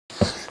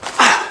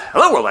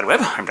Hello World Wide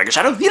Web, I'm Dr.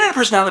 Shado, the internet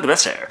personality of the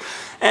best hair.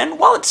 And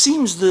while it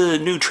seems the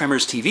new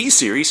Tremors TV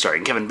series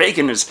starring Kevin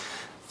Bacon is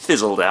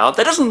fizzled out,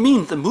 that doesn't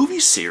mean the movie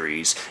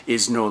series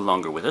is no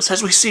longer with us,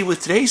 as we see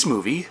with today's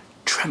movie,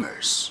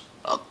 Tremors,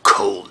 A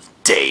Cold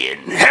Day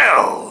in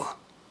Hell.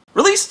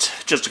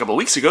 Released just a couple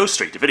weeks ago,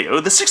 straight to video,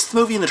 the sixth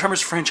movie in the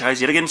Tremors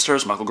franchise yet again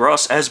stars Michael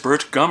Gross as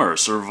Burt Gummer,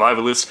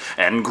 survivalist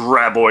and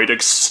graboid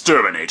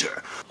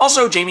exterminator.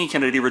 Also, Jamie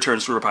Kennedy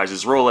returns to reprise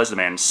his role as the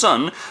man's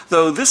son,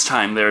 though this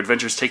time their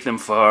adventures take them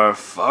far,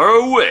 far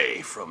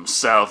away from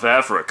South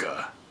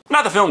Africa.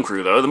 Not the film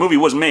crew, though. The movie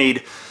was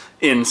made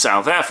in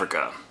South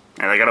Africa.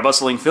 And they got a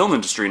bustling film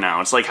industry now.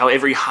 It's like how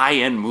every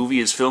high-end movie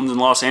is filmed in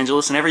Los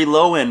Angeles and every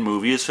low-end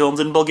movie is filmed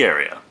in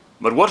Bulgaria.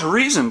 But what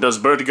reason does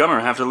Burt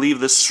Gummer have to leave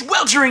the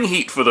sweltering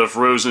heat for the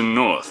frozen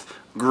north?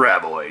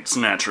 Graboids,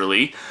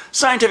 naturally.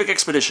 Scientific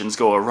expeditions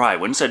go awry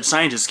when said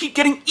scientists keep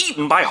getting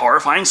eaten by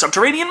horrifying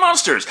subterranean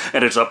monsters,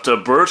 and it's up to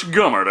Burt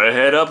Gummer to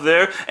head up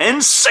there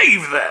and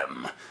save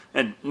them!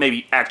 And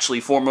maybe actually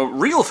form a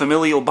real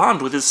familial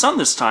bond with his son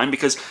this time,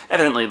 because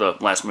evidently the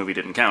last movie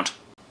didn't count.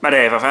 But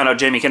hey, if I found out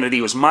Jamie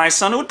Kennedy was my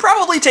son, it would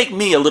probably take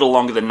me a little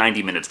longer than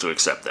 90 minutes to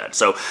accept that.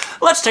 So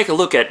let's take a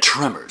look at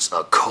Tremors,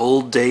 A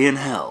Cold Day in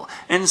Hell,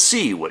 and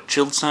see what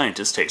chilled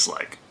scientists taste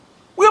like.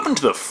 We open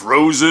to the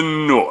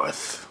frozen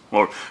north,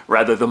 or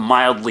rather the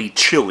mildly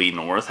chilly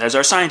north, as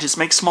our scientists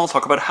make small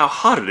talk about how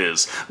hot it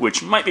is,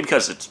 which might be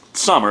because it's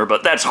summer,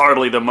 but that's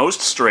hardly the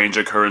most strange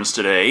occurrence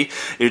today.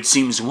 It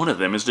seems one of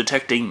them is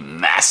detecting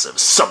massive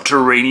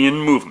subterranean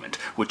movement,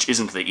 which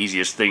isn't the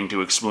easiest thing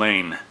to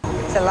explain.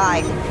 It's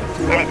alive.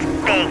 And it's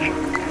big.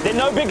 There are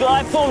no big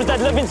life forms that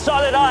live in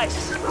solid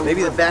ice.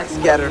 Maybe the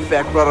backscatter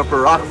effect brought up a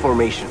rock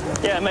formation.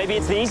 Yeah, maybe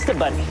it's the Easter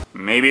Bunny.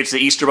 Maybe it's the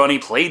Easter Bunny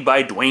played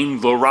by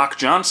Dwayne "The Rock"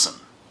 Johnson.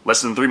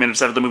 Less than 3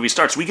 minutes after the movie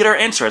starts, we get our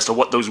answer as to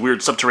what those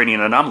weird subterranean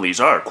anomalies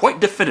are, quite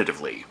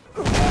definitively.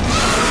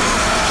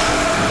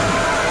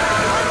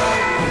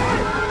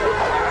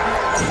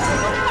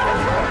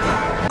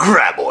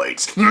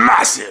 Graboids!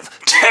 Massive!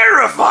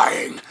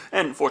 Terrifying!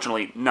 And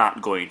fortunately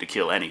not going to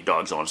kill any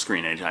dogs on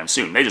screen anytime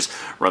soon. They just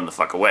run the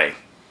fuck away.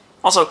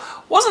 Also,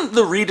 wasn't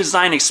the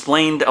redesign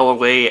explained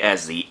away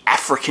as the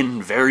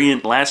African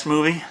variant last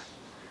movie?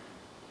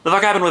 The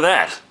fuck happened with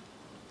that?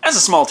 As a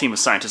small team of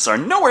scientists are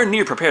nowhere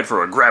near prepared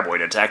for a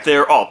graboid attack,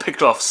 they're all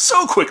picked off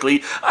so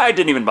quickly, I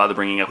didn't even bother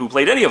bringing up who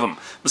played any of them.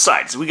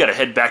 Besides, we gotta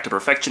head back to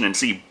perfection and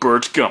see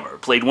Burt Gummer,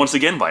 played once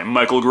again by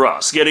Michael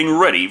Gross, getting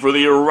ready for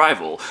the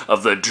arrival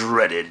of the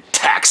dreaded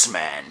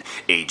taxman,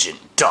 Agent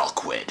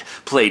Dalquid,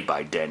 played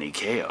by Danny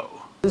Kaye.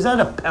 Is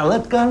that a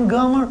pellet gun,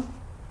 Gummer?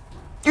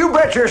 You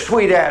bet your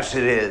sweet ass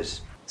it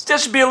is. Still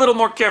should be a little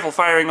more careful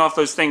firing off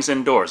those things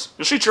indoors.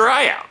 You'll shoot your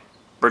eye out.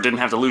 Burt didn't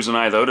have to lose an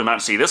eye, though, to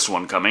not see this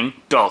one coming.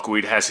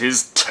 Dalquid has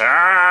his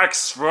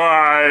tax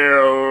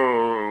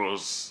files.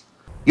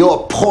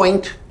 Your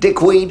point,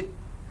 dickweed?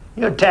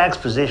 Your tax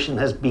position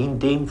has been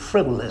deemed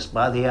frivolous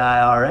by the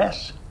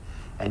IRS,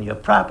 and your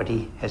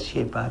property has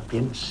hereby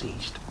been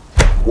seized.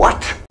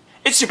 What?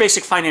 It's your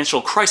basic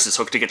financial crisis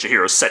hook to get your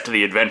heroes set to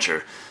the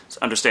adventure. It's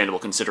understandable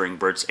considering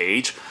Burt's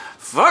age.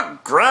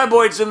 Fuck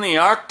graboids in the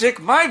Arctic,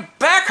 my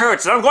back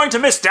hurts and I'm going to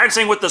miss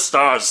Dancing with the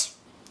Stars.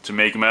 To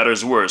make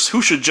matters worse,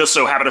 who should just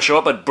so happen to show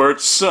up but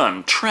Burt's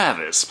son,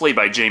 Travis, played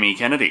by Jamie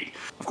Kennedy.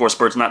 Of course,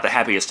 Burt's not the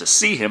happiest to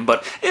see him,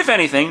 but if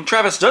anything,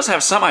 Travis does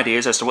have some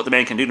ideas as to what the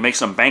man can do to make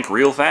some bank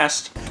real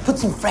fast. Put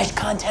some fresh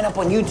content up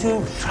on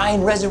YouTube, try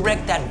and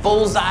resurrect that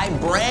bullseye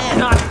brand.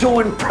 Not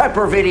doing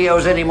prepper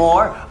videos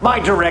anymore. My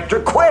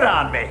director quit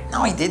on me.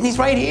 No, he didn't. He's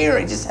right here.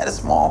 He just had a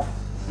small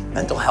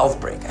mental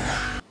health break.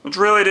 Which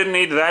really didn't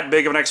need that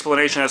big of an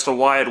explanation as to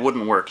why it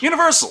wouldn't work.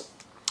 Universal.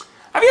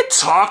 Have you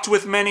talked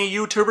with many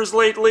YouTubers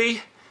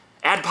lately?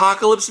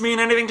 Adpocalypse mean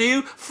anything to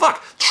you?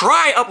 Fuck,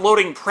 try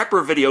uploading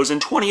prepper videos in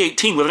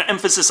 2018 with an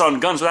emphasis on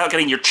guns without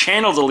getting your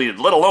channel deleted,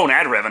 let alone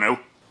ad revenue.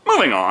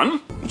 Moving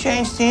on. You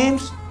changed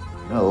teams?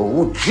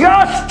 No,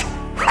 just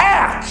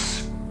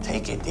hats!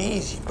 Take it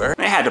easy, Burt.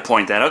 I had to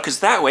point that out, because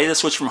that way the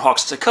switch from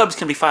Hawks to Cubs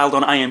can be filed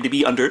on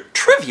IMDb under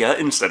Trivia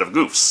instead of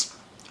Goofs.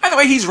 Either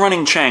way, he's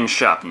running Chang's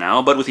shop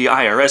now, but with the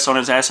IRS on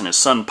his ass and his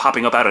son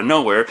popping up out of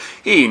nowhere,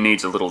 he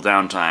needs a little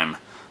downtime.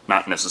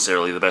 Not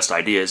necessarily the best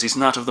idea, as he's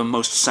not of the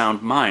most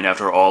sound mind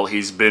after all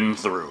he's been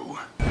through.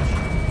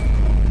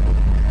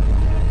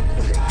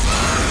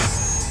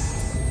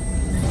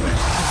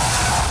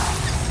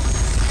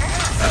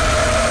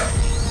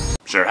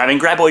 Sure, having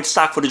graboid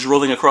stock footage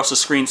rolling across the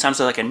screen sounds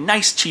like a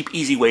nice, cheap,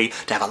 easy way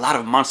to have a lot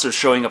of monsters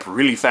showing up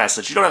really fast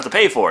that you don't have to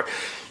pay for.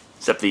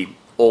 Except the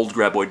old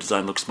graboid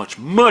design looks much,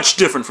 much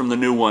different from the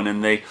new one,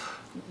 and they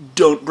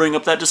don't bring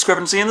up that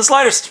discrepancy in the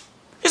slightest.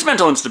 His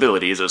mental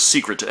instability is a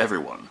secret to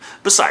everyone.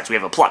 Besides, we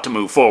have a plot to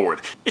move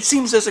forward. It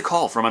seems there's a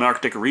call from an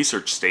Arctic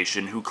research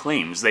station who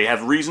claims they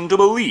have reason to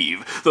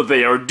believe that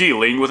they are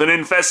dealing with an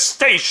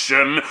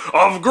infestation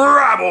of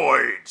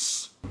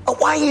graboids.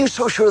 Why are you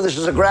so sure this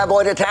is a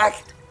graboid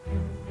attack?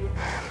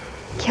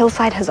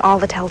 Killside has all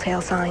the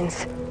telltale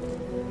signs.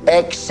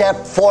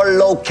 Except for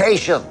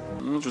location.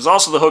 Which was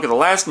also the hook of the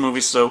last movie,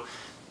 so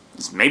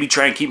maybe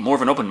try and keep more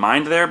of an open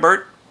mind there,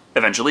 Burt?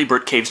 Eventually,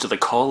 Burt caves to the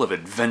call of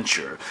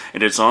adventure,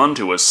 and it's on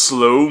to a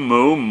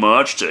slow-mo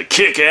march to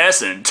kick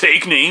ass and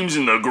take names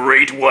in the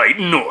Great White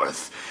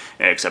North.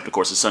 Except, of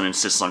course, his son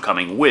insists on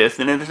coming with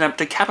in an attempt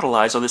to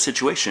capitalize on the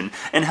situation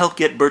and help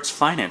get Burt's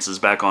finances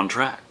back on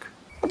track.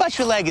 What about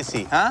your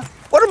legacy, huh?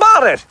 What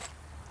about it?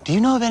 Do you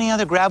know of any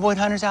other graboid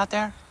hunters out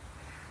there?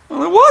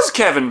 Well, it was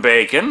Kevin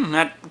Bacon.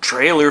 That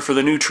trailer for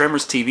the new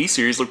Tremors TV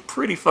series looked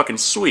pretty fucking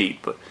sweet,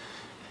 but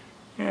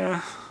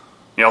yeah.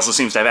 He also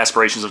seems to have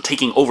aspirations of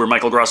taking over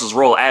Michael Gross's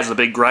role as the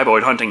big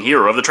graboid hunting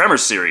hero of the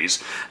Tremors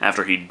series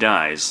after he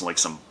dies, like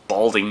some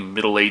balding,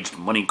 middle-aged,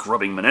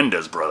 money-grubbing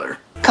Menendez brother.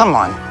 Come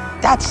on,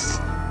 that's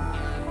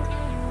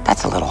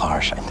a little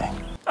harsh, I think.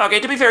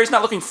 Okay, to be fair, he's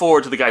not looking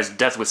forward to the guy's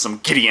death with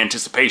some giddy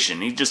anticipation.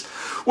 He just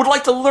would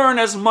like to learn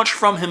as much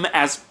from him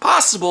as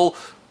possible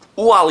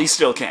while he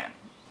still can.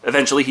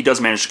 Eventually, he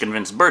does manage to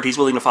convince Burt he's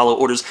willing to follow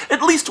orders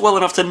at least well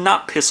enough to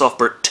not piss off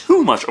Burt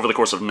too much over the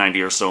course of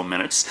 90 or so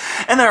minutes,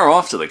 and they're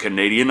off to the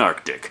Canadian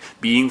Arctic,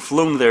 being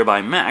flown there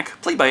by Mac,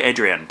 played by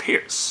Adrienne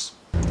Pierce.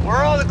 Where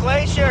are all the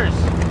glaciers?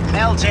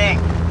 Melting.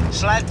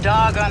 Sled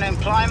dog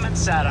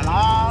unemployment's at an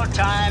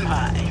all-time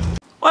high.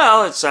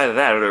 Well, it's either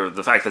that or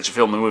the fact that you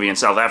filmed the movie in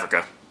South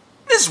Africa.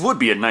 This would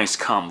be a nice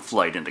calm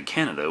flight into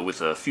Canada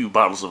with a few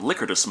bottles of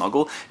liquor to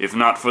smuggle, if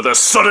not for the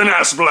sudden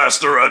ass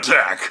blaster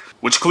attack,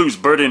 which clues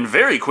Burt in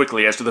very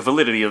quickly as to the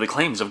validity of the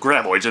claims of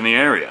graboids in the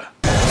area.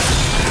 Bird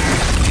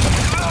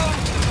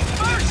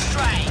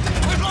strike!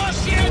 We've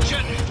lost the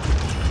engine!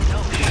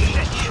 No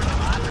shit,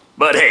 Sherlock.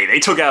 But hey, they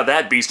took out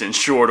that beast in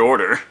short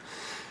order.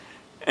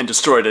 And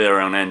destroyed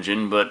their own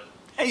engine, but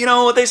hey, you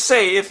know what they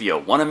say, if you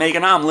want to make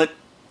an omelet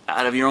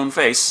out of your own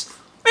face,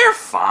 they're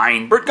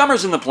fine. Burt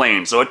Gummer's in the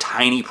plane, so a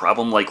tiny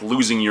problem like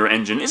losing your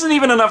engine isn't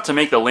even enough to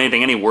make the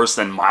landing any worse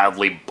than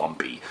mildly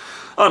bumpy.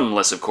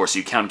 Unless, of course,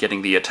 you count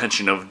getting the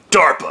attention of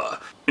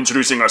DARPA,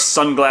 introducing our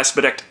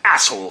sunglass-bedecked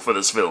asshole for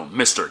this film,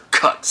 Mr.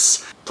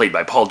 Cuts, played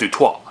by Paul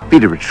Dutoit.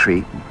 Beat a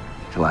retreat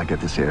till I get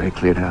this area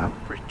cleared out.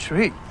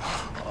 Retreat?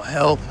 Oh,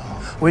 hell,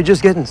 we're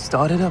just getting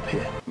started up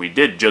here. We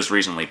did just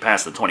recently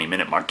pass the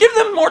 20-minute mark. Give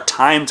them more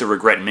time to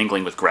regret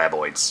mingling with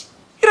graboids.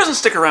 He doesn't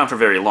stick around for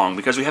very long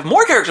because we have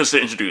more characters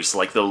to introduce,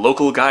 like the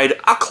local guide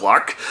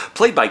Clark,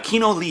 played by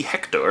Kino Lee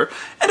Hector,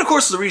 and of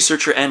course the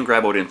researcher and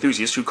graboid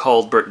enthusiast who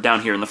called Burt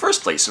down here in the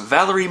first place,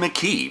 Valerie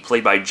McKee,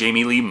 played by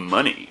Jamie Lee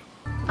Money.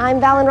 I'm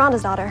Val and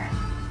Rhonda's daughter.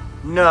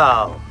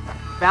 No.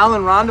 Val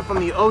and Rhonda from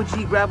the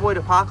OG graboid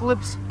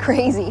apocalypse?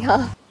 Crazy,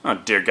 huh? Oh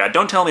dear God,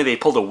 don't tell me they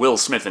pulled a Will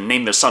Smith and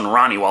named their son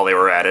Ronnie while they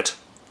were at it.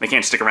 They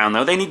can't stick around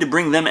though, they need to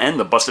bring them and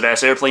the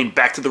busted-ass airplane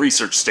back to the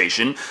research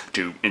station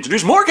to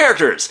introduce more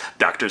characters!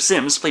 Dr.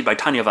 Sims, played by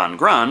Tanya Van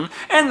Gran,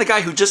 and the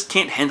guy who just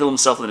can't handle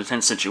himself in a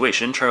tense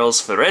situation,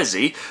 Charles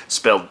Ferrezi,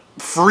 spelled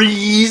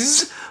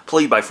Freeze,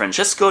 played by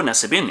Francesco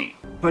Nasibini.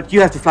 But you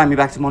have to fly me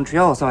back to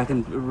Montreal so I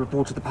can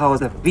report to the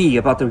powers that be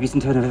about the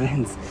recent turn of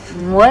events.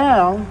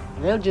 Well,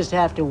 they'll just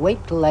have to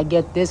wait till I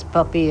get this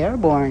puppy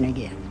airborne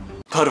again.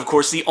 But of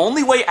course, the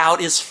only way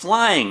out is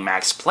flying.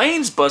 Mac's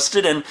plane's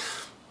busted and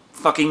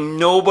fucking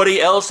nobody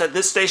else at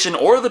this station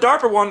or the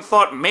DARPA one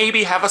thought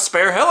maybe have a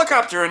spare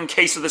helicopter in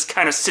case of this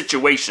kind of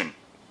situation.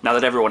 Now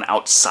that everyone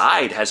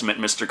outside has met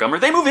Mr. Gummer,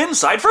 they move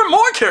inside for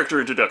more character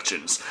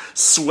introductions.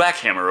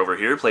 Swackhammer over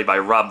here, played by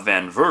Rob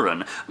Van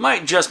Vuren,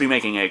 might just be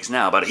making eggs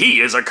now, but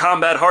he is a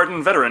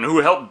combat-hardened veteran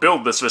who helped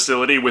build this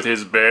facility with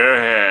his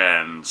bare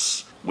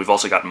hands. We've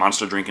also got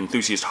monster drink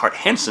enthusiast Hart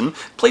Hansen,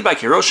 played by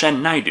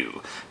Kiroshan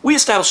Naidu. We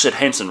established that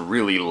Hansen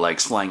really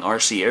likes flying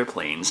RC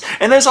airplanes,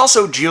 and there's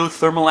also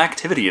geothermal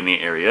activity in the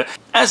area,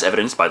 as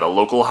evidenced by the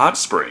local hot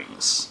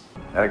springs.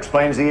 That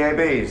explains the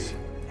ABs.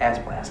 Ass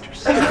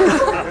blasters.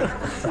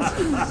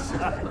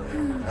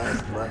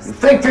 You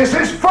think this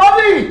is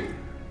funny?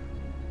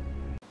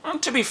 Well,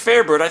 to be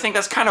fair, Burt, I think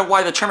that's kind of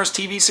why the Tremors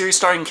TV series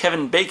starring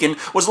Kevin Bacon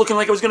was looking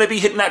like it was going to be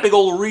hitting that big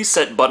old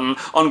reset button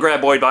on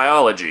graboid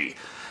biology.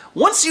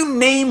 Once you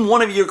name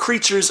one of your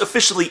creatures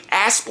officially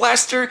Ass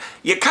Blaster,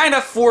 you kind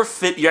of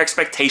forfeit your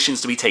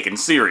expectations to be taken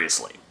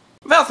seriously.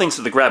 Val thinks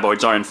that the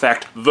graboids are in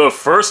fact the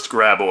first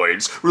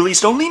graboids,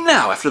 released only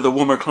now after the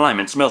warmer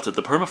climates melted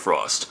the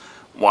permafrost.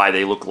 Why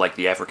they look like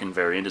the African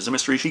variant is a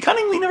mystery she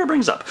cunningly never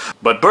brings up.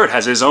 But Burt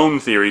has his own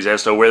theories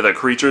as to where the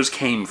creatures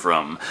came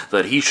from,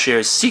 that he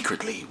shares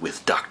secretly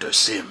with Dr.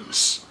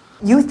 Sims.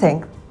 You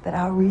think that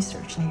our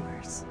research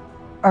neighbors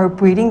are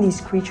breeding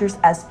these creatures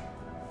as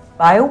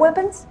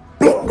bioweapons?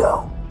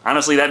 Bingo!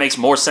 Honestly, that makes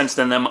more sense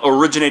than them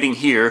originating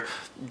here,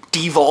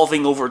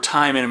 devolving over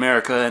time in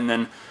America, and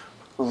then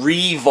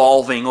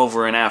revolving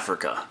over in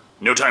Africa.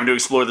 No time to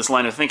explore this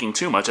line of thinking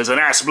too much as an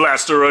ass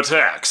blaster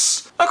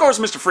attacks. Of course,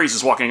 Mr. Freeze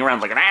is walking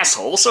around like an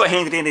asshole, so a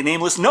handy-dandy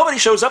nameless nobody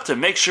shows up to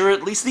make sure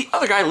at least the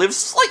other guy lives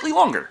slightly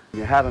longer.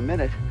 You have a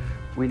minute.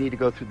 We need to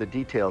go through the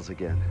details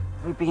again.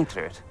 We've been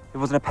through it. It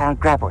was an apparent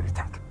graboid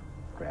attack.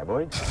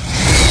 Graboids?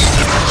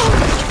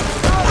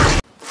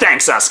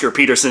 Thanks, Oscar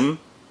Peterson,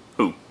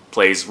 who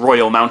plays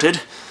Royal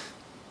Mounted,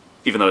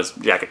 even though his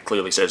jacket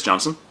clearly says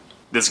Johnson.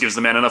 This gives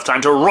the man enough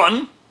time to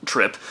run,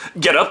 trip,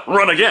 get up,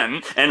 run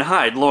again, and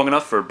hide long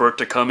enough for Burt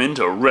to come in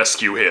to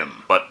rescue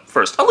him. But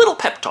First, a little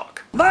pep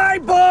talk. My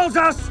balls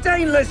are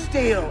stainless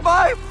steel!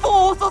 My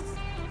balls are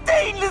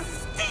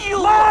stainless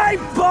steel! My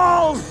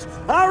balls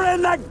are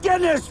in the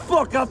Guinness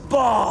Book of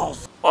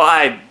Balls! Well,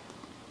 I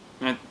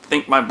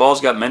think my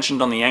balls got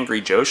mentioned on the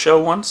Angry Joe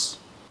show once.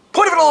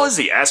 Point of it all is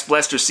the Ass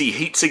Blaster C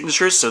heat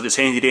signatures, so this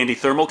handy-dandy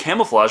thermal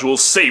camouflage will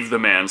save the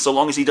man, so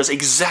long as he does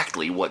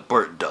exactly what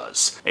Burt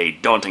does. A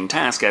daunting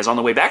task, as on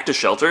the way back to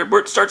shelter,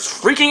 Burt starts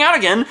freaking out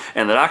again,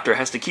 and the doctor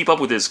has to keep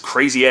up with his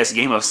crazy-ass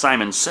game of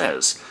Simon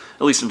Says.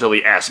 At least until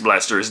the Ass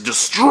Blaster is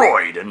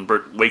destroyed, and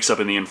Burt wakes up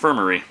in the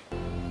infirmary.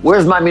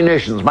 Where's my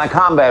munitions, my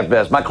combat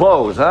vest, my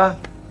clothes, huh?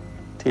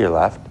 To your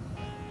left.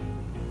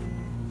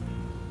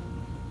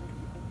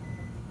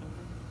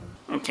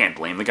 I can't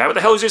blame the guy. What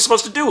the hell was he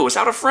supposed to do? It was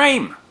out of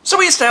frame. So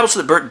we established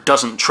that Burt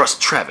doesn't trust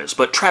Travis,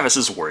 but Travis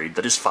is worried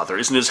that his father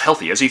isn't as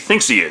healthy as he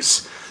thinks he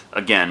is.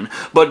 Again,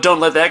 but don't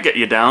let that get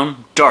you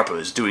down. DARPA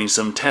is doing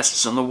some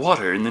tests on the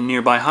water in the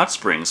nearby hot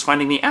springs,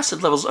 finding the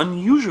acid levels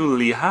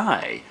unusually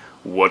high.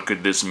 What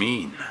could this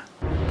mean?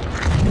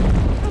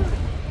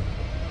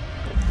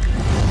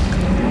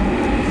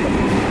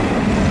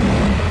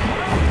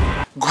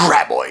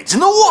 Graboids in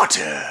the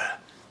water!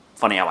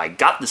 Funny how I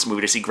got this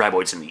movie to see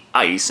graboids in the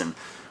ice, and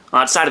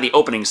outside of the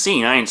opening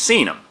scene, I ain't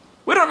seen them.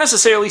 We don't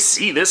necessarily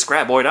see this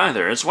graboid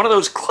either. It's one of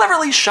those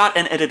cleverly shot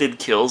and edited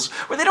kills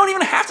where they don't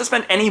even have to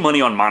spend any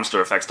money on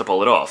monster effects to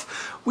pull it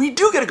off. We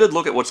do get a good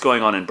look at what's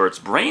going on in Burt's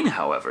brain,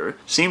 however.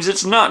 Seems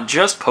it's not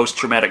just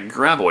post-traumatic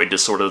graboid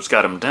disorder that's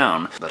got him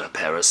down, but a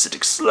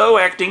parasitic,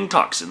 slow-acting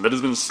toxin that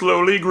has been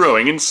slowly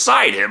growing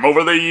inside him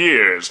over the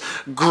years.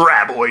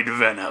 Graboid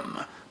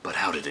venom. But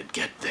how did it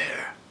get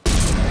there?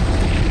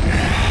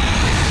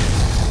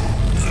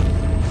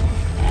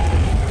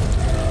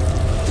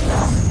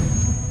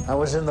 I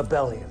was in the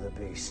belly of the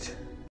beast.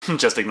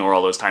 Just ignore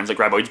all those times that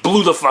graboids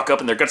blew the fuck up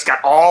and their guts got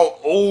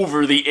all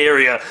over the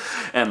area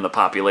and the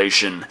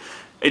population.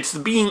 It's the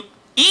being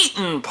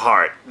eaten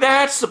part.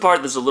 That's the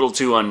part that's a little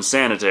too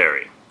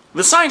unsanitary.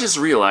 The scientists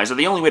realize that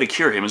the only way to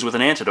cure him is with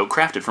an antidote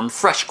crafted from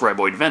fresh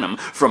graboid venom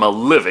from a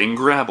living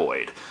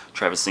graboid.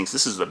 Travis thinks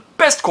this is the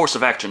best course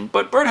of action,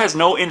 but Burt has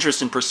no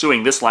interest in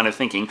pursuing this line of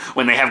thinking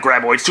when they have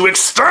graboids to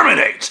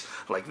exterminate!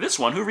 Like this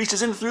one who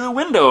reaches in through the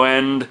window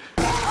and...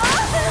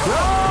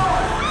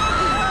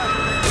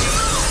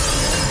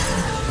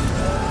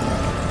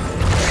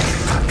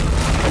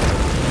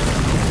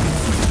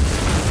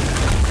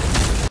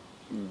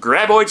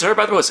 Graboids hurt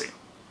by the pussy.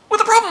 With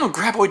the problem of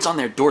graboids on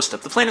their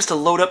doorstep, the plan is to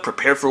load up,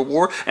 prepare for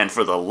war, and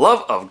for the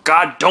love of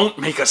God, don't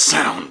make a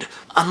sound.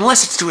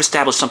 Unless it's to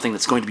establish something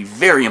that's going to be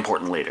very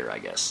important later, I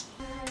guess.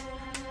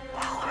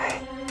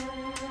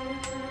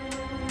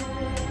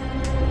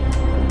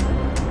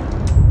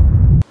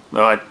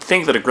 Though I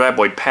think that a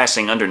graboid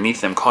passing underneath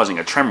them causing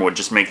a tremor would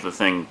just make the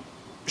thing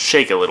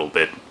shake a little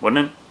bit,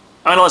 wouldn't it?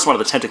 Unless one of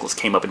the tentacles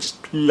came up and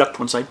just plucked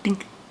one side.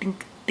 Dink,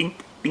 dink,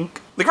 dink, dink.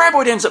 The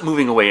graboid ends up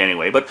moving away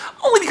anyway, but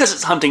only because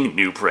it's hunting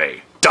new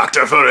prey.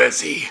 Dr.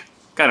 Ferezzi!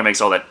 Kinda makes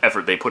all that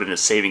effort they put into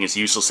saving his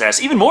useless ass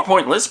even more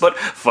pointless, but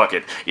fuck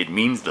it. It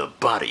means the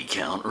body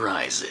count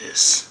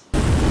rises.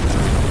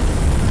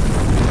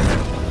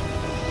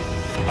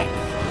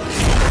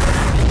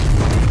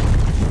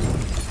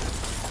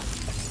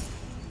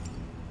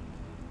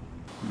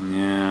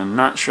 Yeah,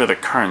 not sure the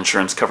car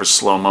insurance covers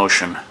slow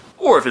motion.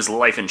 Or if his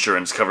life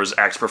insurance covers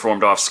acts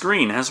performed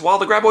off-screen, as while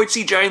the graboid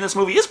CGI in this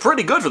movie is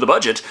pretty good for the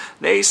budget,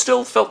 they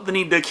still felt the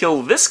need to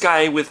kill this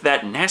guy with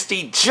that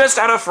nasty,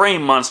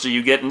 just-out-of-frame monster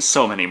you get in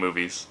so many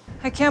movies.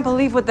 I can't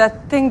believe what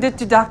that thing did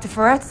to Dr.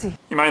 Ferezzi.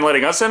 You mind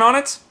letting us in on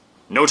it?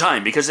 No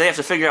time, because they have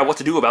to figure out what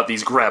to do about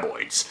these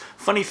graboids.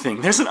 Funny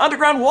thing, there's an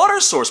underground water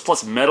source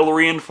plus metal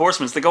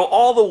reinforcements that go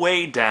all the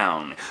way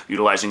down.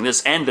 Utilizing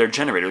this and their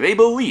generator, they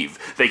believe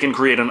they can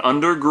create an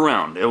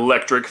underground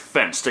electric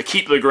fence to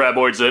keep the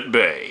graboids at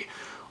bay.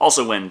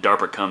 Also, when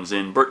DARPA comes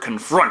in, Burt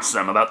confronts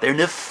them about their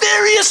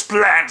nefarious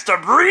plans to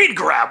breed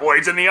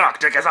graboids in the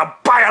Arctic as a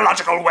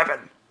biological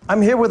weapon.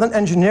 I'm here with an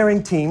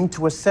engineering team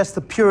to assess the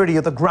purity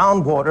of the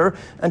groundwater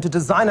and to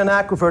design an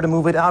aquifer to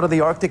move it out of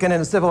the Arctic and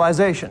into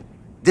civilization.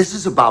 This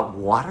is about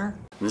water?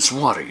 This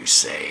water, you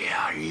say?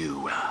 Are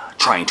you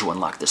trying to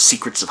unlock the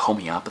secrets of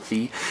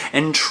homeopathy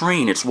and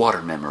train its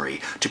water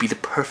memory to be the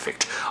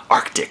perfect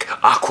Arctic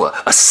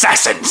aqua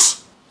assassins?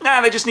 Nah,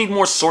 they just need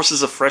more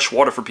sources of fresh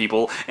water for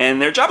people,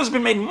 and their job has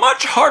been made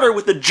much harder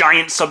with the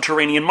giant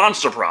subterranean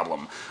monster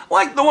problem.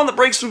 Like the one that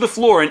breaks through the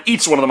floor and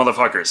eats one of the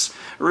motherfuckers.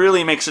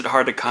 Really makes it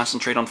hard to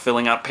concentrate on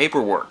filling out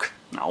paperwork.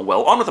 Now,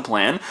 well, on with the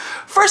plan.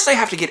 First, they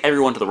have to get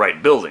everyone to the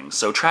right building,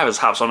 so Travis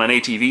hops on an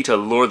ATV to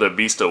lure the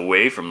beast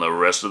away from the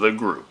rest of the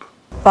group.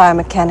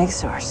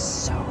 Biomechanics are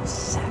so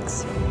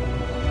sexy.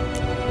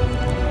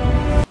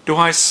 Do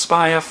I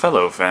spy a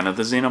fellow fan of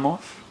the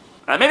Xenomorph?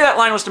 Maybe that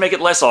line was to make it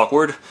less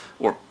awkward,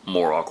 or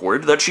more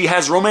awkward, that she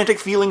has romantic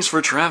feelings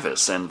for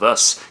Travis, and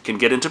thus can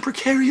get into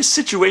precarious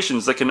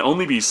situations that can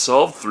only be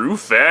solved through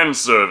fan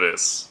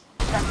service.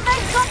 Take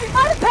off your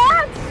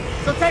pants!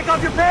 So take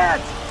off your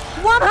pants!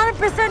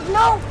 100%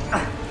 no!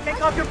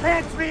 Take off your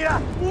pants,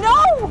 Rita!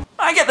 No!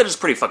 I get that it's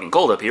pretty fucking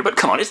cold up here, but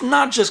come on, it's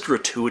not just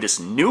gratuitous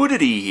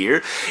nudity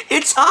here.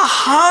 It's a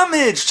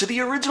homage to the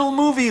original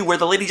movie where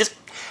the lady just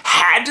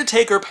had to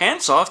take her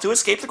pants off to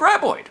escape the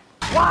graboid.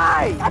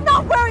 Why? I'm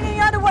not wearing any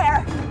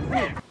underwear!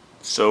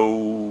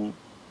 So,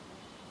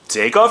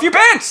 take off your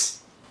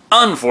pants!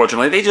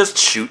 Unfortunately, they just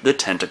shoot the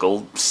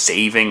tentacle,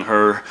 saving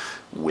her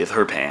with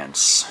her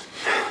pants.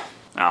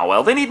 Ah,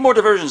 well, they need more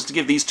diversions to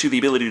give these two the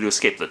ability to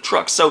escape the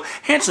truck, so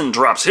Hansen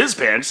drops his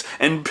pants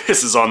and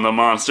pisses on the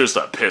monsters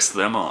to piss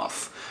them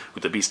off.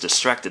 With the beast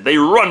distracted, they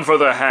run for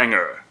the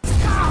hangar.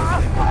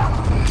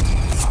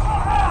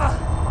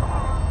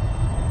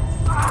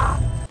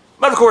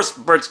 But of course,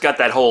 Burt's got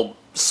that whole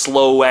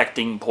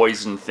slow-acting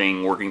poison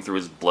thing working through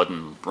his blood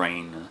and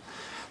brain.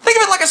 Think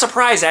of it like a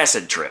surprise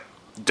acid trip.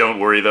 Don't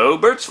worry though,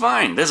 Burt's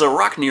fine. There's a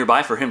rock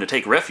nearby for him to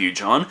take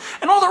refuge on,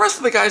 and while the rest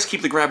of the guys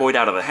keep the graboid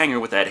out of the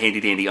hangar with that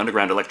handy-dandy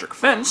underground electric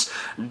fence,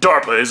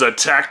 DARPA is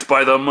attacked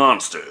by the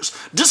monsters,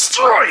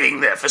 destroying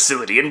their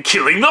facility and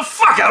killing the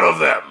fuck out of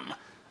them!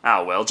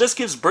 Ah well, just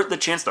gives Burt the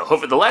chance to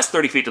hoof it the last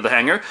 30 feet to the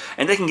hangar,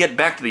 and they can get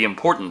back to the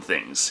important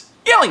things.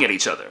 Yelling at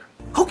each other.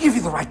 Who gave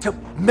you the right to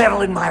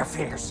meddle in my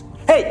affairs?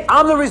 Hey,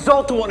 I'm the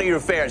result of one of your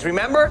affairs,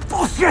 remember?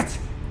 Bullshit!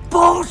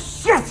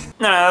 Bullshit!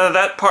 Nah,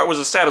 that part was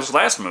established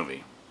last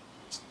movie.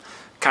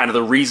 Kind of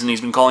the reason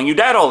he's been calling you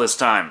Dad all this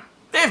time.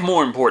 They have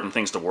more important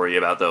things to worry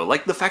about, though,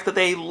 like the fact that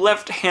they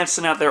left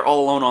Hansen out there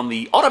all alone on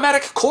the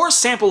automatic core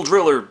sample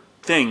driller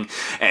thing,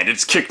 and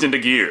it's kicked into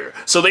gear,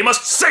 so they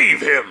must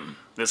save him!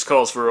 This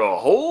calls for a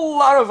whole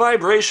lot of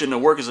vibration to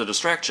work as a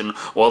distraction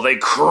while they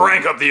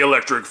crank up the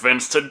electric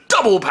fence to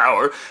double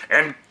power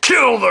and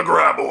kill the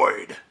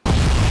graboid!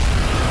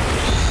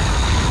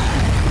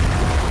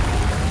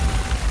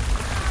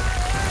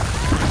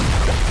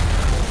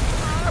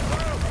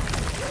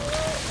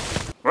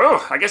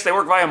 Well, I guess they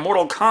work via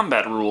Mortal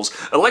Kombat rules.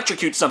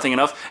 Electrocute something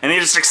enough, and they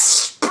just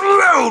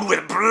explode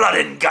with blood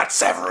and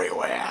guts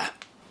everywhere.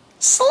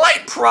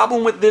 Slight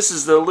problem with this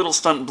is the little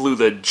stunt blew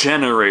the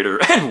generator,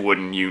 and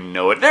wouldn't you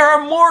know it, there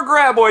are more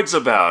graboids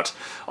about.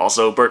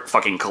 Also, Burt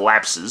fucking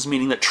collapses,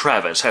 meaning that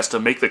Travis has to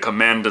make the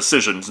command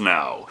decisions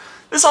now.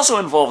 This also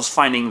involves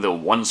finding the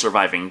one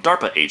surviving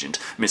DARPA agent,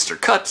 Mr.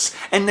 Cutts,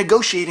 and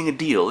negotiating a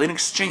deal in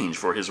exchange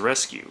for his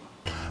rescue.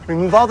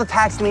 Remove all the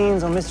tax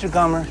liens on Mr.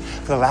 Gummer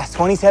for the last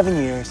 27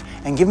 years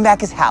and give him back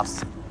his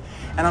house.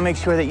 And I'll make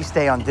sure that you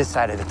stay on this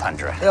side of the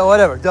tundra. Yeah,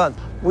 whatever, done.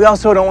 We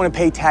also don't want to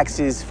pay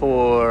taxes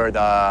for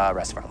the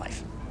rest of our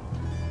life.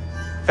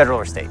 Federal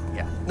or state,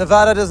 yeah.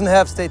 Nevada doesn't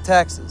have state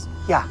taxes.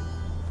 Yeah,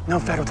 no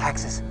federal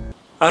taxes.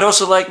 I'd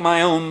also like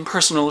my own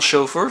personal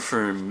chauffeur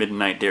for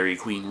midnight Dairy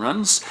Queen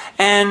runs,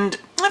 and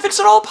if it's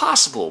at all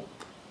possible,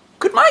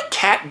 could my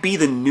cat be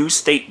the new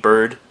state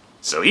bird?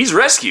 So he's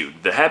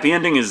rescued. The happy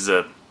ending is,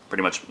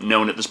 pretty much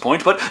known at this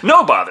point, but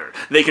no bother.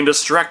 They can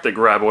distract the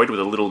graboid with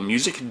a little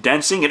music,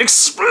 dancing, and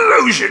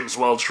explosions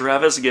while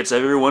Travis gets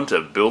everyone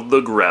to build the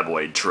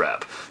graboid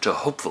trap to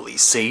hopefully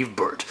save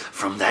Burt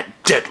from that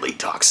deadly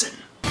toxin.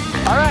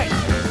 All right.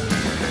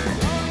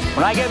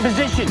 When I get in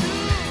position,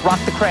 rock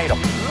the cradle.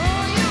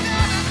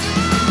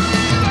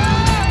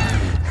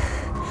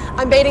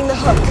 I'm baiting the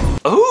hook.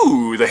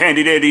 Oh, the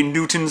handy-dandy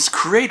Newton's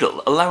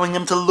cradle, allowing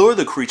them to lure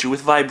the creature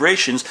with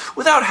vibrations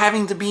without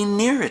having to be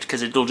near it,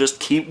 because it'll just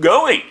keep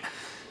going.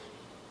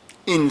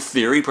 In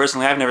theory,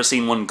 personally, I've never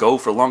seen one go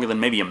for longer than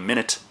maybe a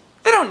minute.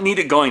 They don't need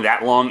it going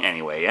that long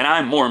anyway, and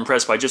I'm more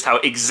impressed by just how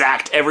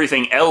exact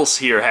everything else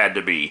here had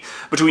to be.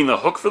 Between the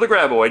hook for the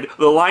graboid,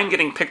 the line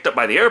getting picked up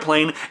by the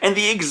airplane, and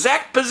the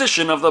exact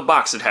position of the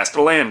box it has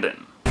to land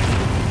in.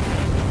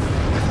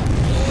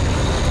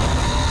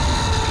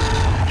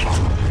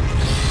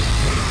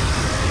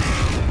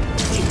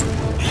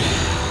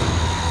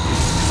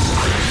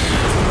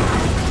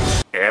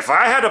 If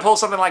I had to pull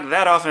something like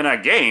that off in a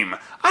game,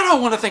 I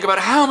don't want to think about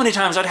how many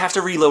times I'd have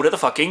to reload at the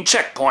fucking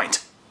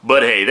checkpoint.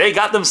 But hey, they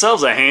got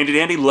themselves a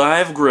handy-dandy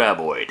live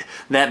graboid.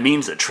 That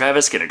means that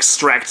Travis can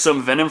extract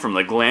some venom from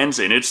the glands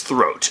in its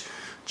throat.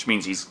 Which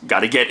means he's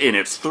got to get in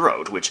its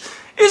throat, which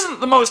isn't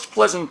the most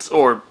pleasant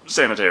or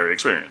sanitary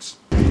experience.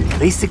 At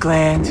least the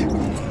gland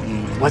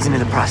wasn't in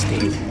the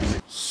prostate.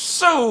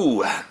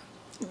 So,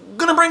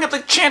 gonna bring up the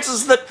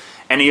chances that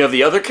any of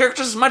the other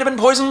characters might have been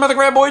poisoned by the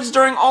graboids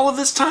during all of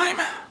this time?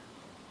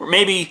 Or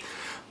maybe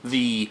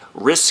the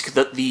risk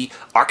that the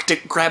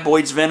Arctic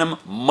graboid's venom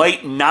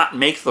might not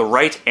make the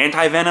right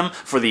anti-venom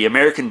for the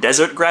American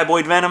desert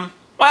graboid venom?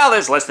 Well,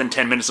 there's less than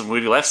 10 minutes of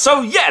movie left,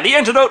 so yeah, the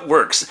antidote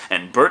works,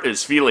 and Burt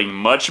is feeling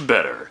much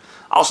better.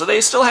 Also,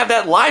 they still have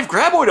that live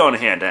graboid on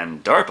hand,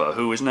 and DARPA,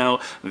 who is now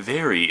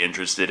very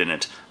interested in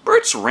it.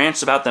 Burt's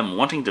rants about them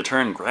wanting to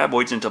turn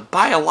graboids into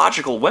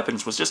biological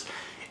weapons was just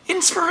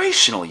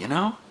inspirational, you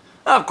know?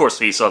 Of course,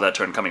 he saw that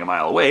turn coming a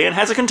mile away and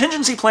has a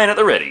contingency plan at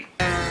the ready.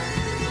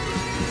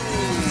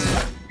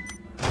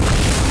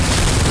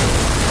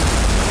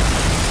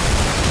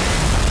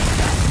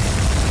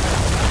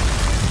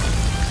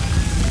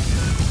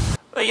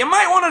 You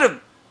might want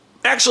to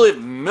actually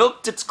have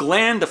milked its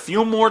gland a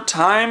few more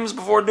times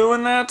before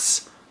doing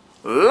that.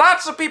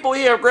 Lots of people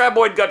here have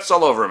graboid guts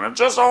all over them, that's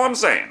just all I'm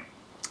saying.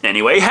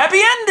 Anyway, happy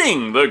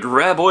ending! The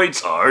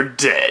Graboids are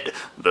dead.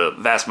 The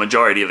vast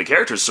majority of the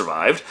characters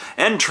survived,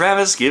 and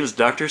Travis gives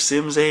Dr.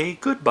 Sims a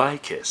goodbye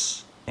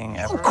kiss.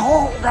 You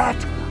call that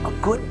a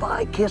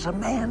goodbye kiss? A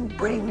man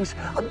brings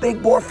a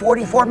big bore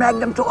 44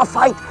 Magnum to a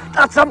fight,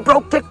 not some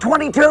broke tick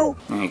 22?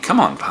 Hey, come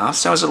on,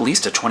 Pops. That was at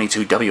least a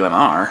 22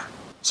 WMR.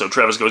 So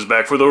Travis goes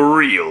back for the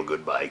real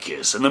goodbye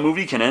kiss, and the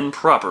movie can end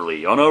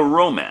properly on a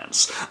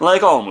romance,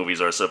 like all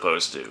movies are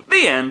supposed to.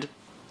 The end.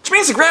 Which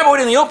means the Graboid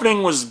in the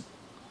opening was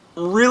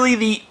really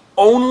the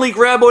only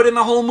Graboid in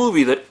the whole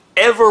movie that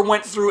ever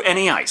went through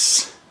any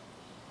ice.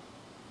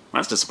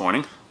 That's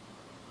disappointing.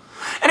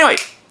 Anyway,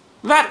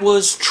 that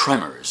was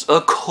Tremors,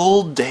 A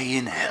Cold Day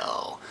in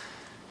Hell.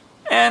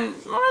 And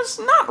it's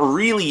not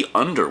really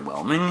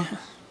underwhelming.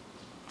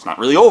 It's not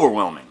really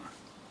overwhelming.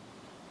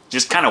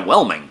 Just kind of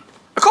whelming.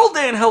 A Cold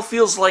Day in Hell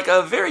feels like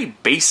a very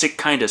basic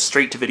kind of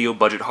straight-to-video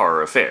budget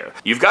horror affair.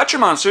 You've got your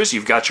monsters,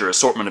 you've got your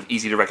assortment of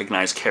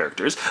easy-to-recognize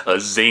characters, a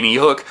zany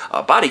hook,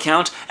 a body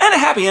count, and a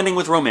happy ending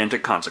with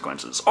romantic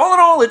consequences. All in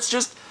all, it's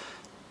just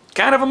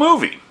kind of a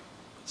movie.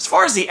 As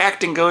far as the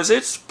acting goes,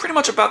 it's pretty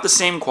much about the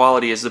same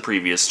quality as the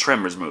previous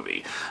Tremors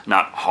movie.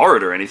 Not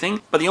horrid or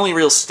anything, but the only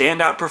real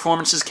standout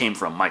performances came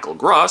from Michael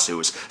Gross, who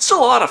was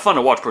still a lot of fun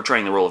to watch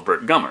portraying the role of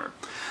Burt Gummer.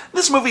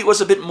 This movie was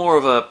a bit more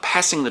of a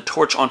passing the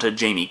torch onto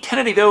Jamie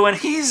Kennedy, though, and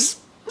he's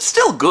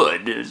still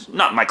good.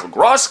 Not Michael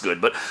Gross good,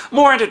 but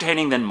more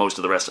entertaining than most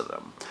of the rest of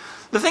them.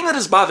 The thing that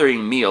is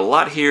bothering me a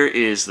lot here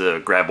is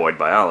the Graboid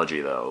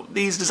biology, though.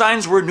 These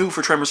designs were new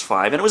for Tremors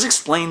 5, and it was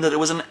explained that it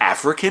was an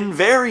African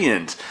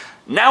variant.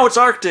 Now it's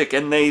Arctic,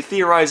 and they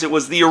theorize it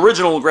was the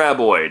original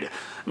Graboid.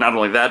 Not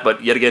only that,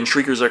 but yet again,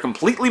 Shriekers are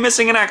completely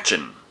missing in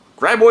action.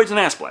 Graboids and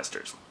ass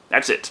blasters.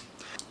 That's it.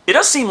 It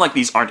does seem like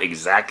these aren't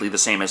exactly the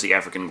same as the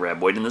African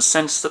Graboid in the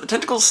sense that the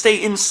tentacles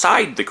stay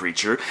inside the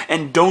creature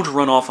and don't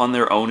run off on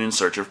their own in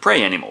search of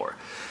prey anymore.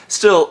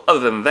 Still, other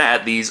than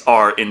that, these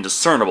are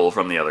indiscernible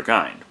from the other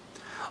kind.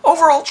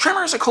 Overall,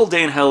 Tremors: A Cold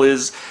Day in Hell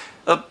is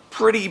a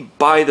pretty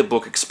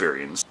by-the-book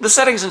experience. The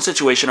settings and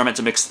situation are meant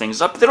to mix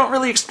things up, but they don't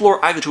really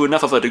explore either to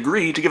enough of a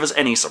degree to give us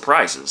any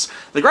surprises.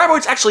 The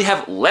Graboids actually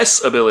have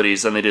less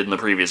abilities than they did in the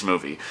previous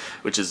movie,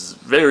 which is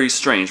very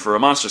strange for a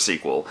monster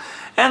sequel,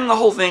 and the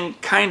whole thing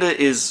kinda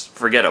is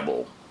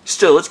forgettable.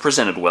 Still, it's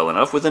presented well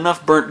enough, with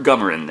enough Burnt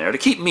Gummer in there to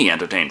keep me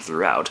entertained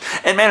throughout,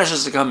 and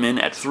manages to come in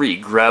at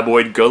 3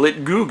 Graboid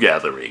Gullet Goo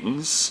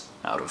Gatherings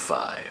out of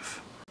 5.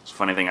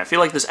 Funny thing, I feel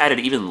like this added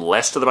even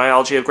less to the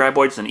biology of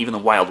Graboids than even the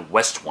Wild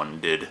West one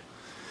did.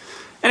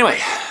 Anyway,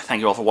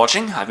 thank you all for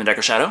watching. I've been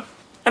Decker Shado,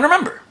 and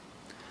remember,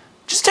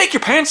 just take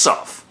your pants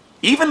off.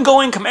 Even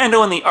going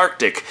commando in the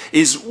Arctic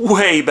is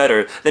way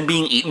better than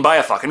being eaten by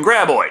a fucking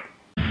Graboid.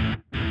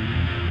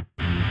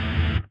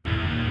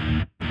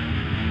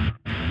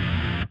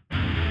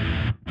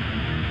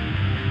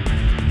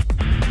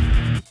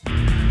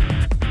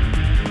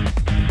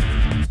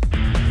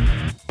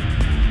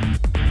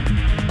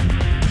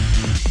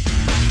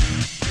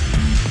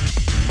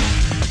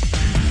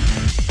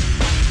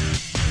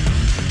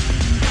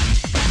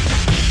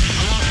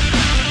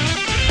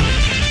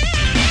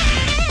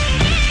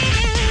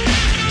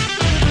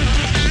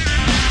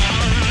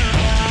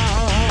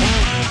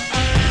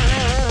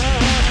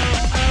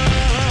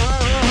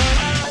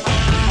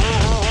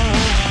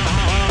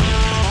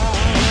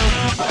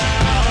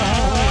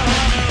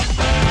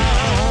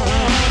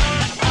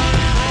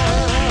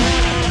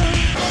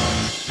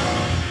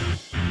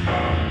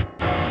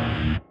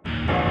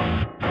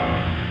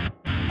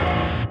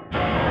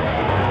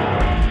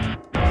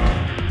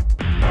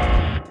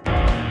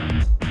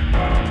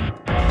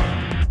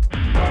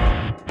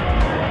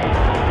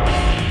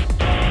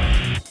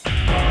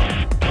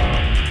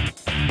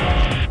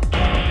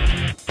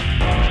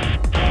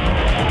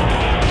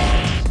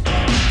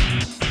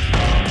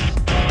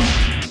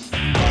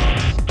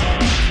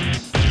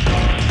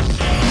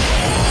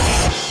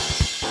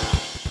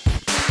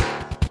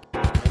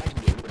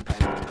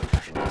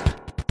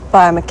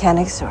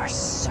 Biomechanics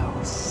source.